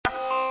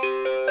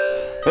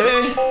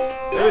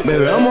Hey,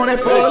 baby, I'm on that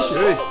fuck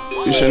shit.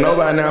 You should know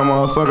by now,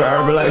 motherfucker.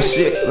 Herbal like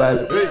shit,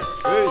 like.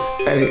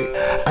 Hey,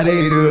 I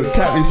need you to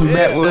tap me some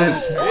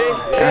backwoods.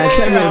 And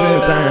tell me if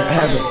anything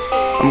happen.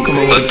 I'm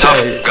coming with the top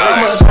guy.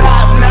 I'm a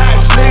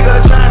top-notch nigga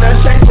tryna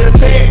chase a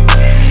check.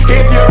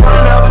 If you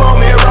run up on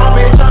me wrong,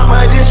 bitch,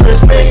 I'ma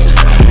disrespect you.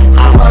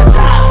 I'm a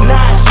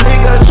top-notch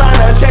nigga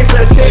tryna chase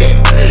a check.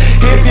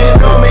 If you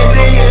know me,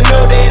 then you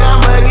know that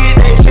I'ma get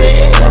that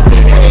shit.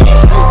 Hey,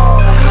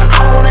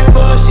 I'm on that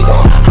bullshit.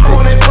 I'm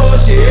on that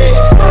bullshit.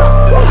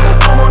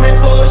 I'm on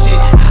that bullshit.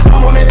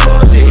 I'm on that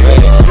bullshit.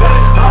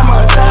 I'm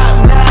a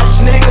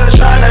top-notch nigga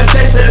tryna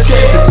chase a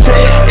check.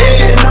 If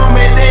you know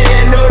me, then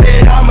you know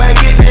that I'ma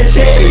get that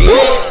shit.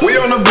 We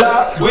on the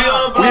block. We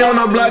on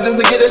the block just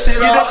to get that shit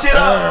off.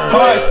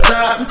 Hard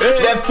stop.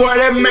 That 4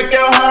 that make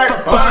your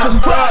heart pop.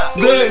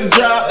 Good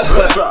job.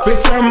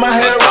 Bitch, turn my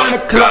head around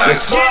the clock.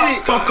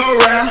 Fuck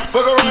around.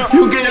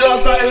 You get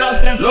lost like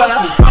lost and fly.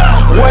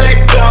 Where they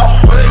go?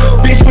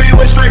 Bitch, we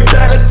went straight to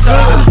the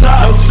top.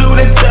 No suit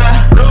and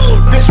tie.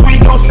 Bitch, we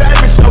gon'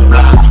 savage your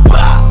block.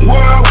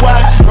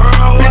 Worldwide.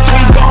 Bitch,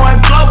 we going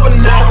global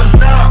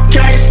now.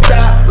 Can't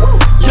stop.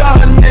 Y'all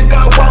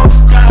nigga won't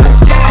stop.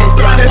 I'm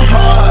grinding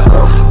hard.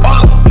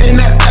 Up in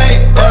the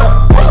AM.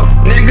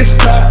 Niggas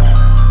stop.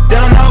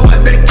 Don't know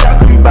what they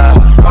talking about.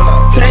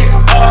 Take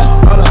off.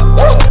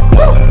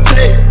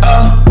 Take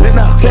off.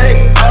 Take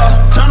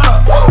off. Turn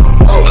up.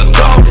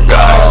 Don't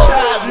stop.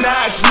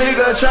 Top-notch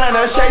nigga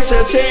tryna chase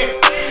a check.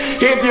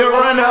 If you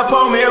run up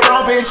on me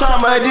wrong, bitch,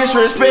 I'ma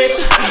disrespect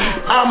you.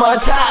 I'm a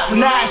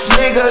top-notch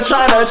nigga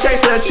tryna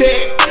chase a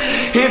check.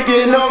 If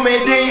you know me,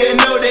 then you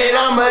know that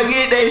I'ma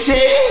get that shit.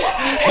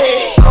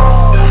 Hey,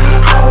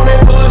 I'm on that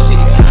bullshit.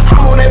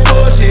 I'm on that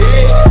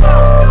bullshit.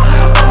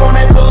 I'm on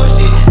that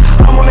bullshit.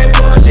 I'm on that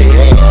bullshit.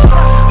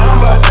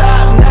 I'm a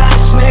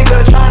top-notch nigga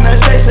tryna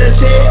chase a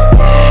check.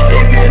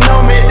 If you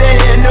know me, then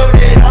you know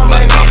that I'ma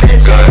get that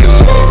shit.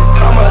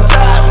 I'm a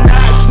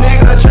top-notch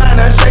nigga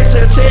tryna chase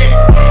a check.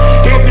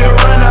 If you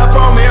run up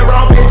on me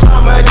wrong, bitch,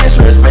 I'ma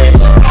disrespect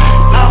you.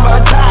 I'm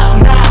a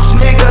top-notch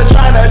nigga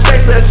tryna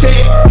chase a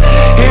check.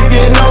 If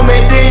you know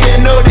me, then you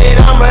know that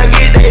I'ma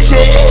get that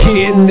shit.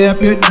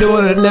 Kidnap your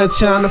daughter, now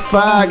tryna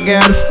find,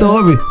 got a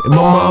story. And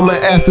my mama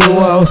asked me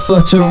why I'm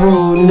such a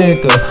rude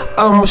nigga.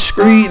 I'm a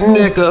street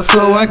nigga,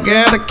 so I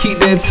gotta keep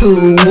that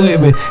tool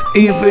with me.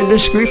 Even the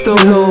streets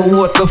don't know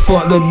what the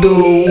fuck to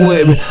do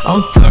with me.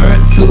 I'm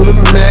turned to the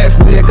max,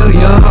 nigga,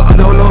 young, I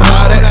don't know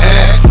how to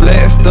act.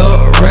 Flexed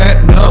up,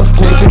 racked up,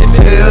 can't you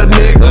tell,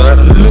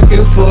 nigga?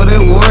 Looking for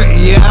that work,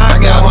 yeah, I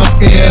got my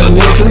scale,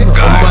 nigga.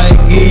 I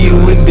might give you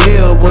a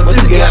deal, but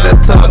you gotta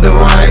talk the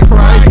right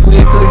price,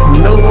 nigga.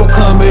 You know I'm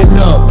coming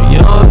up,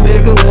 young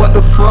nigga, what the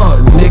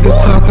fuck?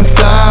 Niggas talking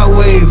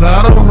sideways,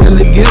 I don't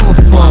really give a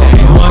fuck.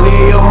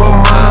 Money on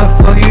my mind,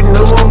 so you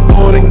know I'm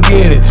gonna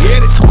get it.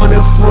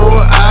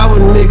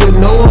 24-hour nigga,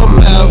 know I'm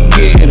out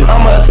getting it.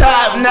 I'm a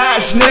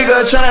top-notch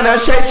nigga tryna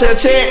chase a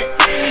check.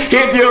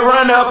 If you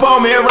run up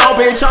on me wrong,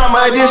 bitch,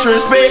 I'ma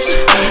disrespect you.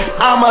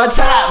 I'm a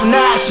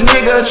top-notch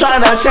nigga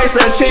tryna chase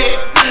a check.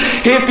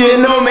 If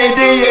you know me,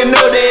 then you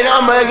know that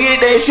I'ma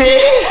get that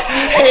shit.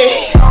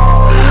 Hey,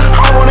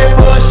 I'm on that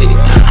bullshit.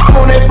 I'm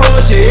on that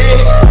bullshit.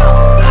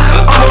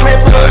 I'm on that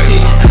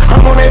bullshit.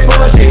 I'm on that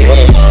bullshit.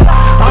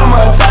 I'm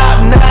a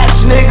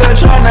top-notch nigga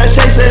tryna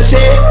chase a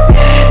check.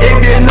 If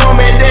you know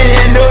me, then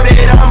you know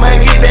that I'ma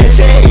get that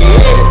shit.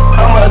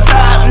 I'm a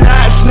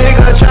top-notch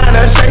nigga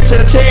tryna chase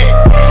a check.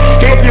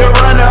 If you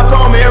run up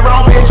on me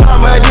wrong, bitch,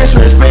 I'ma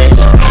disrespect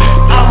you.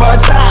 I'm a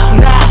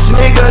top-notch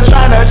nigga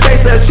tryna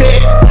chase a check.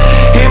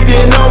 If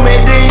you know me,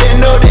 then you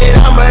know that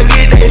I'ma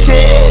get that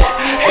shit.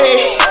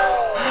 Hey,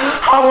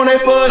 I'm on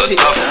that bullshit.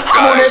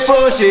 I'm on that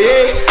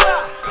bullshit.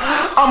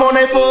 I'm on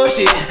that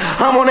bullshit.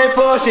 I'm on that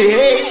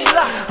bullshit.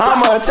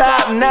 I'm a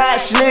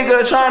top-notch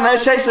nigga tryna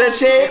chase a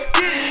check.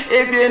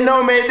 If you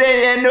know me,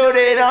 then you know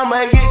that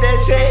I'ma get that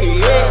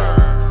check.